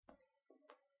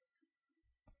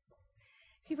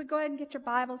If you would go ahead and get your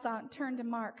Bibles out and turn to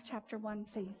Mark chapter 1,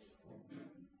 please.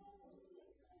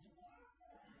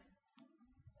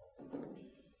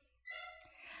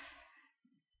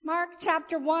 Mark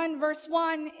chapter 1, verse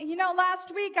 1. You know,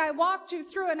 last week I walked you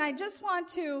through, and I just want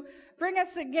to bring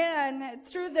us again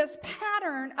through this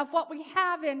pattern of what we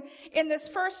have in this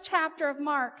first chapter of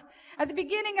Mark. At the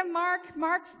beginning of Mark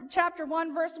chapter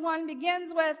 1, verse 1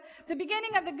 begins with the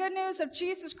beginning of the good news of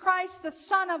Jesus Christ, the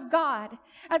Son of God.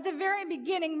 At the very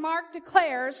beginning, Mark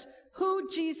declares who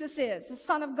Jesus is, the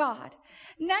Son of God.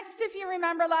 Next, if you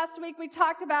remember last week, we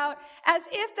talked about, as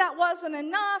if that wasn't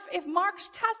enough, if Mark's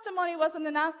testimony wasn't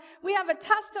enough, we have a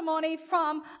testimony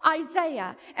from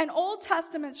Isaiah, an Old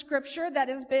Testament scripture that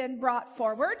has been brought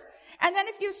forward. And then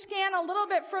if you scan a little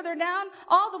bit further down,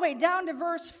 all the way down to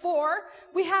verse 4,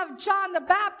 we have John the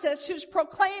Baptist who's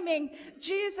proclaiming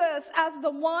Jesus as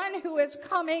the one who is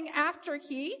coming after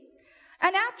he.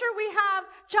 And after we have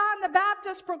John the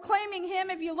Baptist proclaiming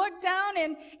him, if you look down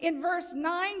in verse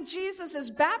 9, Jesus is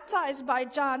baptized by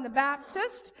John the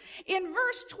Baptist. In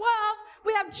verse 12,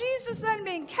 we have Jesus then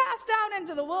being cast out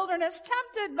into the wilderness,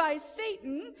 tempted by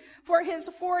Satan for his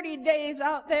 40 days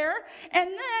out there. And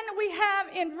then we have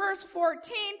in verse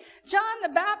 14, John the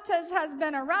Baptist has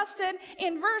been arrested.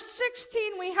 In verse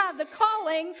 16, we have the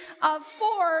calling of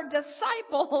 4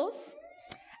 disciples.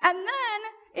 And then,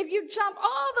 if you jump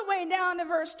all the way down to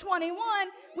verse 21,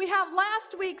 we have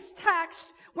last week's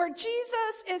text where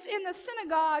Jesus is in the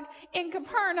synagogue in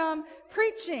Capernaum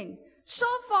preaching. So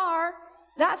far,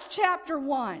 that's chapter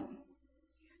 1.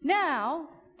 Now,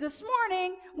 this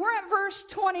morning, we're at verse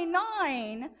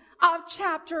 29 of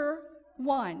chapter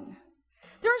 1.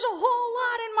 There's a whole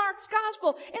lot in Mark's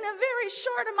gospel. In a very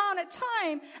short amount of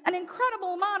time, an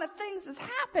incredible amount of things has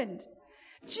happened.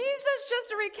 Jesus, just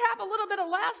to recap a little bit of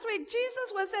last week,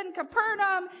 Jesus was in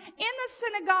Capernaum in the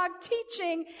synagogue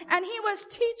teaching, and he was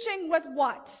teaching with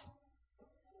what?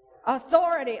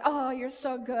 Authority. Oh, you're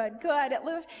so good. Good.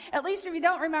 At least if you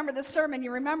don't remember the sermon,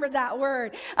 you remember that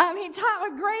word. He taught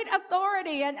with great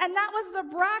authority, and that was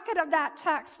the bracket of that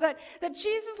text, that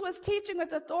Jesus was teaching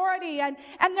with authority, and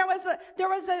there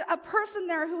was a person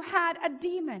there who had a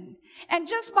demon. And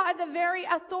just by the very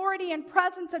authority and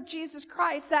presence of Jesus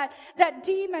Christ, that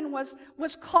demon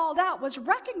was called out, was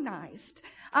recognized.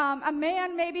 A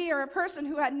man maybe, or a person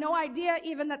who had no idea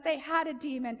even that they had a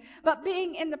demon, but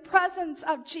being in the presence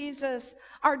of Jesus,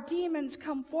 our demons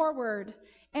come forward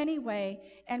anyway,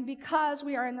 and because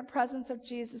we are in the presence of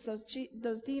Jesus,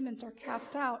 those demons are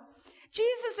cast out.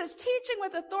 Jesus is teaching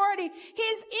with authority.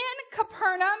 He's in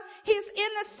Capernaum. He's in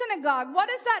the synagogue. What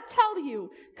does that tell you?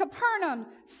 Capernaum,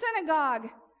 synagogue.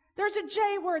 There's a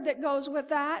J word that goes with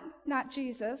that. Not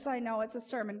Jesus. I know it's a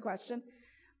sermon question.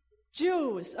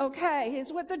 Jews. Okay,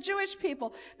 he's with the Jewish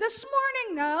people. This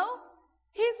morning, though,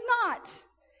 he's not.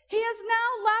 He has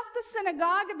now left the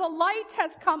synagogue. The light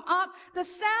has come up. The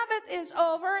Sabbath is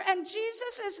over. And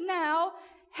Jesus is now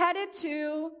headed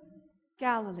to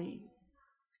Galilee,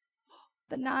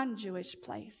 the non-Jewish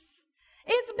place.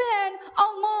 It's been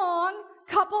a long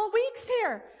couple weeks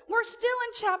here. We're still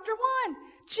in chapter 1.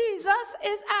 Jesus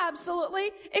is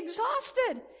absolutely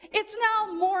exhausted. It's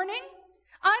now morning.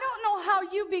 I don't know how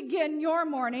you begin your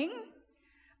morning,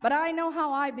 but I know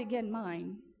how I begin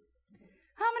mine.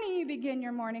 How many of you begin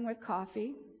your morning with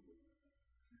coffee?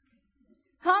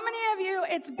 How many of you,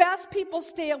 it's best people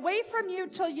stay away from you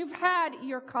till you've had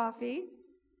your coffee?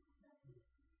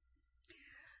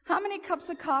 How many cups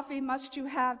of coffee must you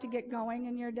have to get going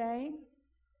in your day?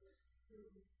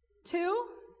 2?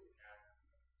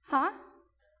 Huh?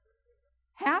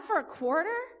 Half or a quarter?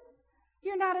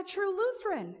 You're not a true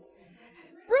Lutheran.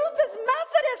 Ruth is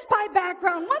Methodist by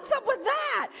background. What's up with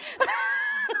that?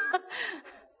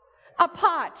 A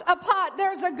pot.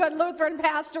 There's a good Lutheran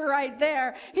pastor right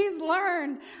there. He's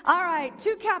learned. All right,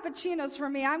 2 cappuccinos for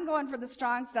me. I'm going for the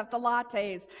strong stuff, the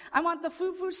lattes. I want the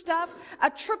foo-foo stuff, a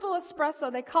triple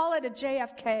espresso. They call it a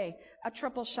JFK, a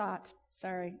triple shot.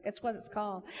 Sorry, it's what it's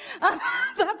called.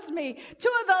 That's me. 2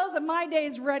 of those and my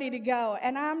day's ready to go.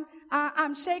 And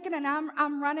I'm shaking and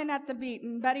I'm running at the beat.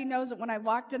 And Betty knows it when I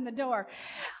walked in the door.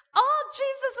 All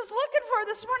Jesus is looking for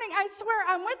this morning, I swear,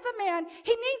 I'm with the man.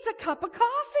 He needs a cup of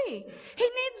coffee. He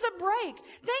needs a break.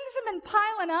 Things have been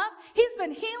piling up. He's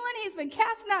been healing. He's been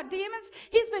casting out demons.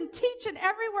 He's been teaching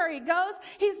everywhere he goes.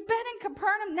 He's been in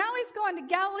Capernaum. Now he's going to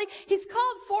Galilee. He's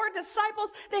called 4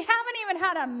 disciples. They haven't even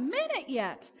had a minute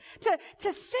yet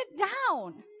to sit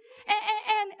down.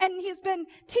 And he's been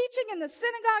teaching in the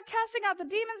synagogue, casting out the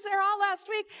demons there all last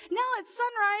week. Now at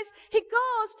sunrise, he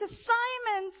goes to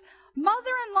Simon's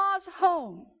mother-in-law's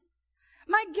home.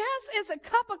 My guess is a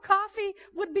cup of coffee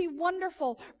would be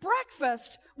wonderful.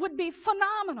 Breakfast would be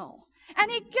phenomenal.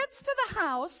 And he gets to the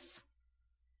house,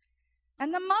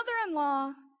 and the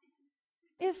mother-in-law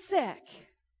is sick.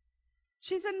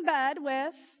 She's in bed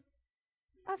with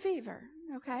a fever,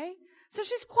 okay? So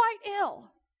she's quite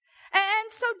ill.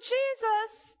 And so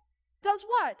Jesus does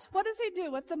what? What does he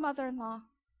do with the mother-in-law?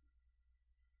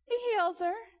 He heals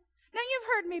her. Now, you've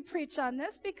heard me preach on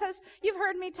this because you've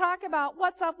heard me talk about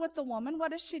what's up with the woman.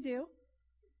 What does she do?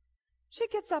 She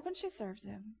gets up and she serves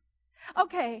him.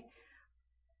 Okay.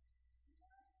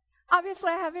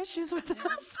 Obviously, I have issues with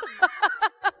this.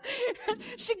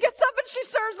 She gets up and she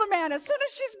serves a man as soon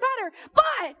as she's better.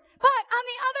 But on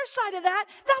the other side of that,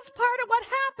 that's part of what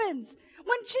happens.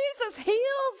 When Jesus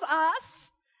heals us,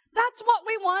 that's what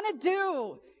we want to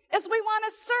do, is we want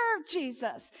to serve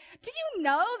Jesus. Do you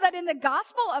know that in the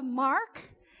Gospel of Mark,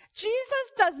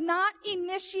 Jesus does not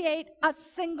initiate a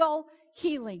single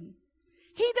healing?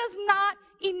 He does not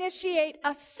initiate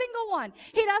a single one.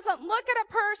 He doesn't look at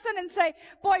a person and say,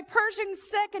 boy, Pershing's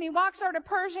sick, and he walks over to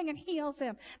Pershing and heals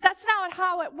him. That's not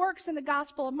how it works in the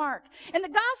Gospel of Mark. In the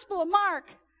Gospel of Mark,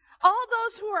 all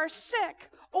those who are sick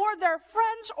or their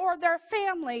friends or their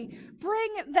family bring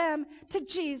them to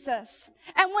Jesus.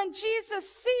 And when Jesus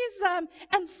sees them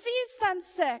and sees them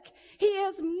sick, he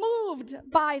is moved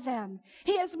by them.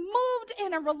 He is moved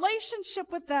in a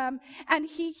relationship with them, and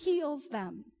he heals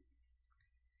them.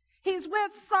 He's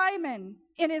with Simon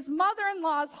in his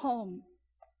mother-in-law's home,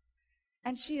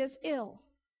 and she is ill.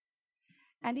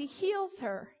 And he heals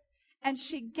her, and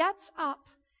she gets up,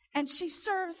 and she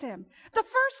serves him. The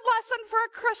first lesson for a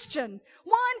Christian,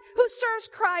 one who serves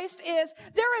Christ, is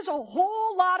there is a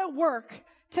whole lot of work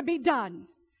to be done.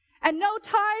 And no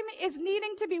time is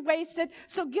needing to be wasted,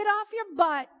 so get off your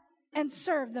butt and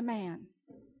serve the man.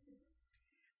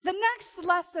 The next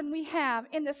lesson we have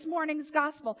in this morning's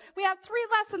gospel, we have 3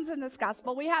 lessons in this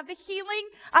gospel. We have the healing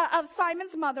of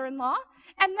Simon's mother-in-law,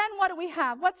 and then what do we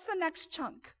have? What's the next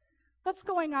chunk? What's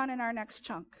going on in our next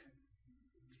chunk?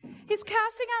 He's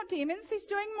casting out demons. He's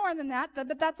doing more than that,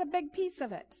 but that's a big piece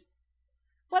of it.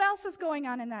 What else is going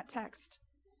on in that text?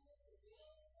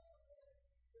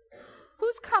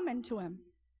 Who's coming to him?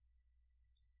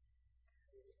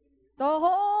 The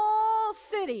whole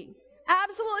city.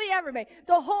 Absolutely everybody.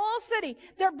 The whole city.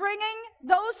 They're bringing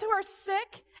those who are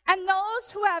sick and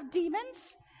those who have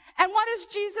demons. And what is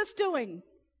Jesus doing?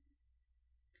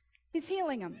 He's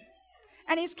healing them.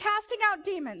 And he's casting out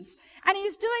demons. And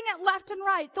he's doing it left and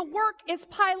right. The work is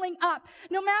piling up.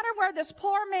 No matter where this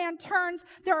poor man turns,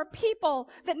 there are people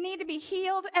that need to be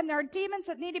healed, and there are demons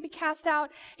that need to be cast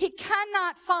out. He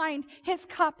cannot find his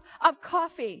cup of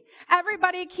coffee.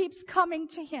 Everybody keeps coming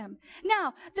to him.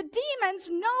 Now, the demons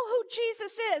know who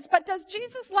Jesus is, but does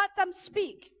Jesus let them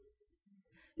speak?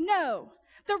 No.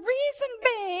 The reason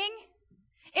being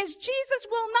is Jesus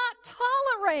will not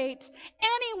tolerate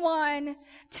anyone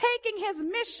taking his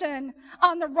mission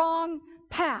on the wrong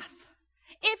path.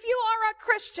 If you are a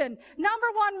Christian, number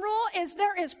 1 rule is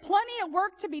there is plenty of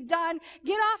work to be done.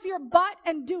 Get off your butt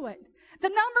and do it. The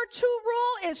number 2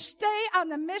 rule is stay on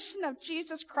the mission of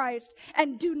Jesus Christ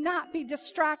and do not be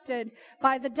distracted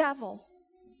by the devil.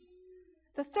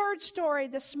 The third story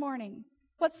this morning.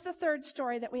 What's the third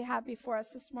story that we have before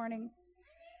us this morning?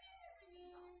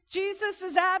 Jesus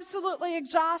is absolutely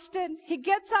exhausted. He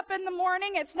gets up in the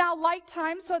morning. It's now light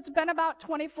time, so it's been about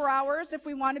 24 hours if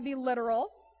we want to be literal.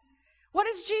 What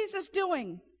is Jesus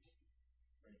doing?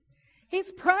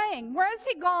 He's praying. Where has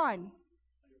he gone?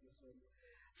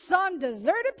 Some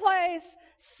deserted place,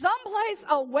 someplace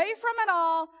away from it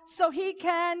all, so he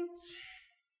can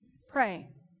pray.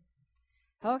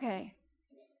 Okay.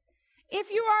 If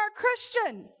you are a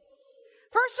Christian,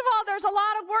 first of all, there's a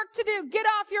lot of work to do. Get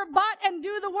off your butt and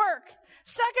do the work.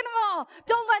 Second of all,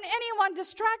 don't let anyone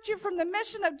distract you from the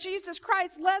mission of Jesus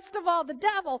Christ, least of all the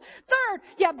devil. Third,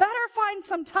 you better find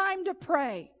some time to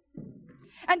pray.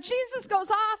 And Jesus goes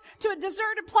off to a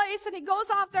deserted place, and he goes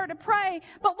off there to pray.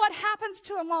 But what happens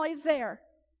to him while he's there?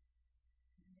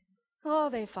 Oh,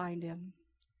 they find him.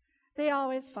 They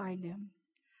always find him.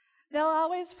 They'll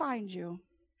always find you.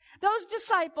 Those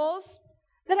disciples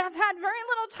that have had very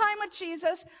little time with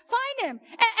Jesus, find him.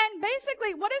 And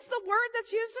basically, what is the word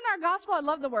that's used in our gospel? I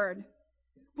love the word.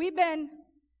 We've been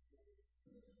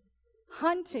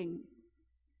hunting.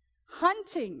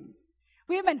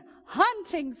 We have been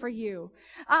hunting for you.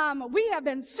 We have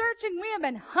been searching. We have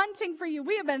been hunting for you.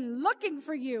 We have been looking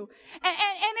for you.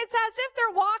 And it's as if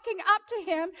they're walking up to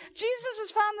him. Jesus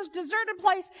has found this deserted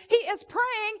place. He is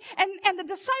praying, and the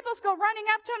disciples go running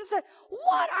up to him and say,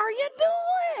 "What are you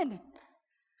doing?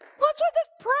 What's with this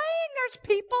praying? There's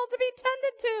people to be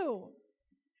tended to."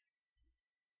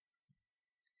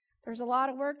 There's a lot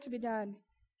of work to be done.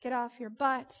 Get off your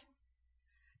butt.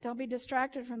 Don't be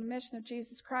distracted from the mission of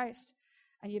Jesus Christ.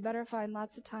 And you better find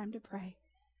lots of time to pray,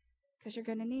 because you're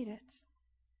going to need it.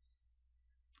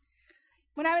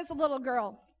 When I was a little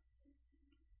girl,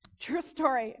 true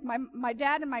story, my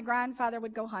dad and my grandfather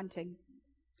would go hunting.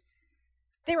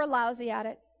 They were lousy at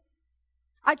it.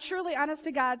 I truly, honest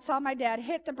to God, saw my dad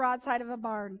hit the broadside of a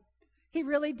barn. He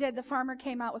really did. The farmer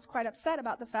came out, was quite upset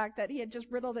about the fact that he had just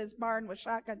riddled his barn with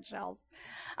shotgun shells.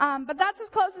 But that's as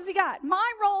close as he got.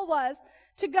 My role was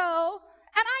to go,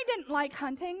 and I didn't like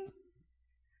hunting,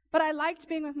 but I liked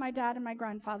being with my dad and my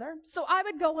grandfather. So I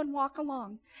would go and walk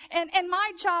along. And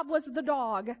my job was the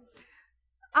dog.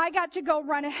 I got to go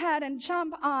run ahead and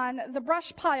jump on the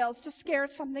brush piles to scare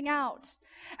something out.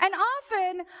 And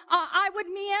often, I would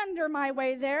meander my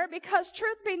way there because,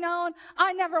 truth be known,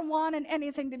 I never wanted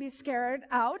anything to be scared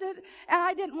out. And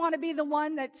I didn't want to be the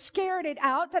one that scared it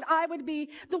out, that I would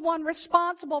be the one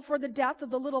responsible for the death of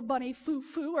the little bunny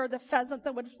foo-foo or the pheasant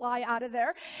that would fly out of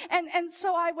there. And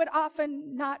so I would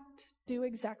often not do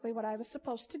exactly what I was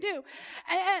supposed to do. But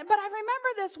I remember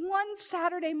this one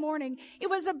Saturday morning. It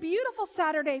was a beautiful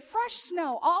Saturday, fresh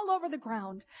snow all over the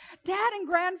ground. Dad and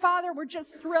grandfather were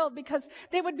just thrilled because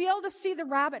they would be able to see the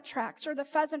rabbit tracks or the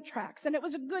pheasant tracks, and it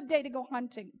was a good day to go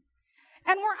hunting.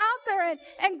 And we're out there,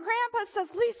 and Grandpa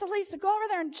says, Lisa, go over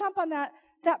there and jump on that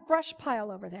brush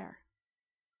pile over there.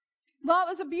 Well, it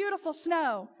was a beautiful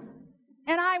snow,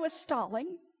 and I was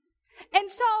stalling.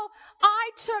 And so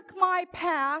I took my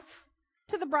path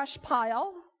to the brush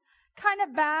pile, kind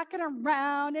of back and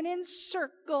around and in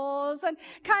circles and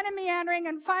kind of meandering.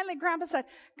 And finally, Grandpa said,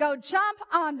 go jump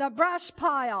on the brush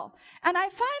pile. And I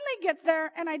finally get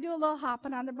there and I do a little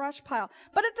hopping on the brush pile.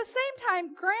 But at the same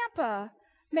time, Grandpa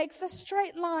makes a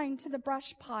straight line to the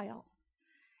brush pile.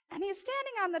 And he's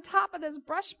standing on the top of this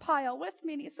brush pile with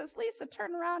me. And he says, Lisa,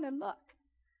 turn around and look.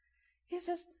 He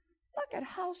says, look at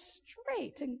how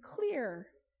straight and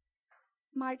clear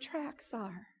my tracks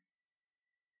are.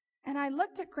 And I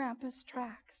looked at Grandpa's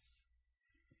tracks,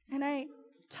 and I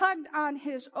tugged on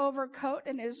his overcoat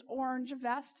and his orange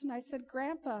vest, and I said,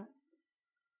 Grandpa,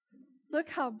 look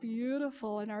how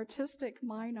beautiful and artistic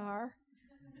mine are.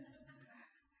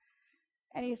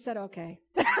 And he said, okay.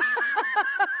 And on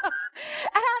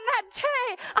that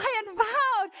day, I had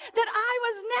vowed that I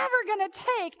was never going to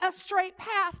take a straight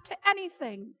path to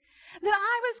anything. That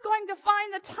I was going to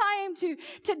find the time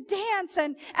to dance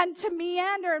and to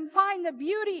meander and find the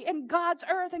beauty in God's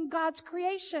earth and God's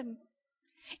creation.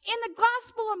 In the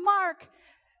Gospel of Mark,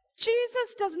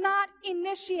 Jesus does not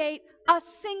initiate a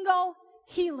single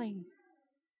healing.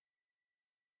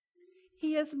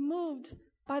 He is moved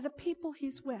by the people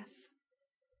he's with.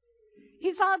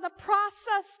 He's on the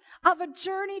process of a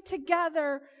journey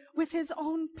together with his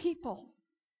own people.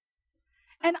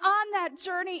 And on that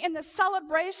journey, in the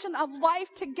celebration of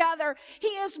life together, he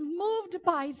is moved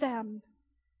by them.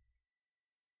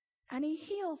 And he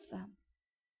heals them.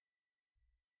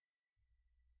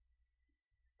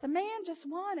 The man just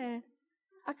wanted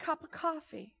a cup of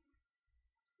coffee.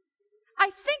 I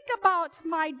think about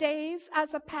my days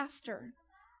as a pastor,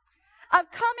 of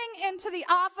coming into the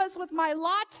office with my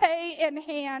latte in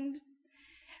hand,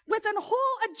 with a whole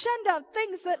agenda of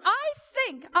things that I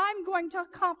think I'm going to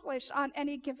accomplish on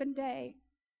any given day.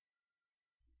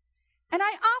 And I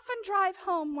often drive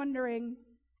home wondering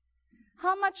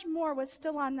how much more was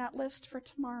still on that list for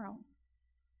tomorrow.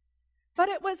 But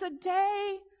it was a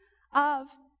day of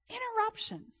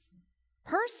interruptions.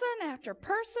 Person after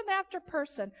person after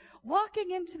person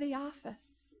walking into the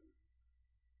office.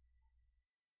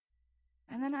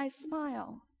 And then I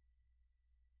smile,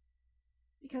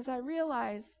 because I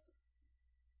realize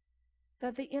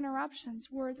that the interruptions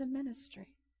were the ministry.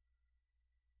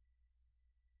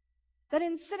 That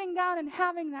in sitting down and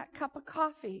having that cup of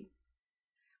coffee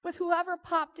with whoever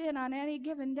popped in on any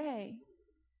given day,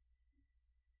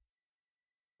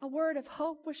 a word of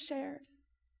hope was shared.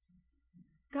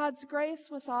 God's grace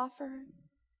was offered.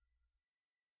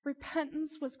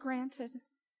 Repentance was granted.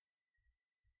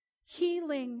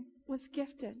 Healing was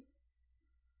gifted.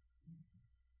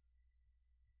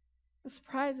 The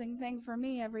surprising thing for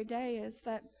me every day is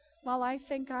that while I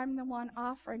think I'm the one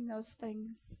offering those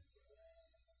things,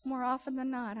 more often than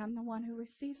not, I'm the one who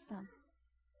receives them.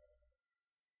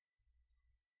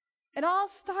 It all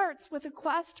starts with a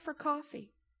quest for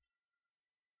coffee.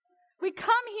 We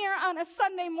come here on a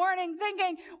Sunday morning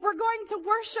thinking we're going to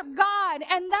worship God,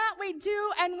 and that we do,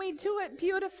 and we do it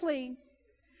beautifully.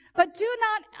 But do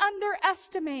not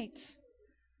underestimate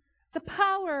the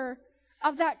power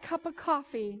of that cup of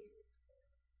coffee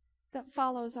that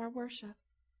follows our worship.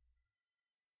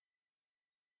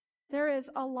 There is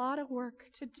a lot of work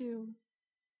to do.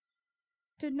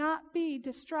 Do not be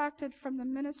distracted from the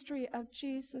ministry of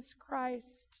Jesus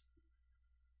Christ,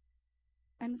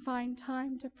 and find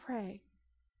time to pray,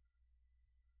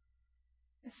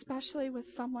 especially with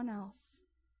someone else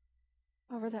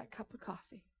over that cup of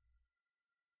coffee.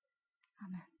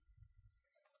 Amen.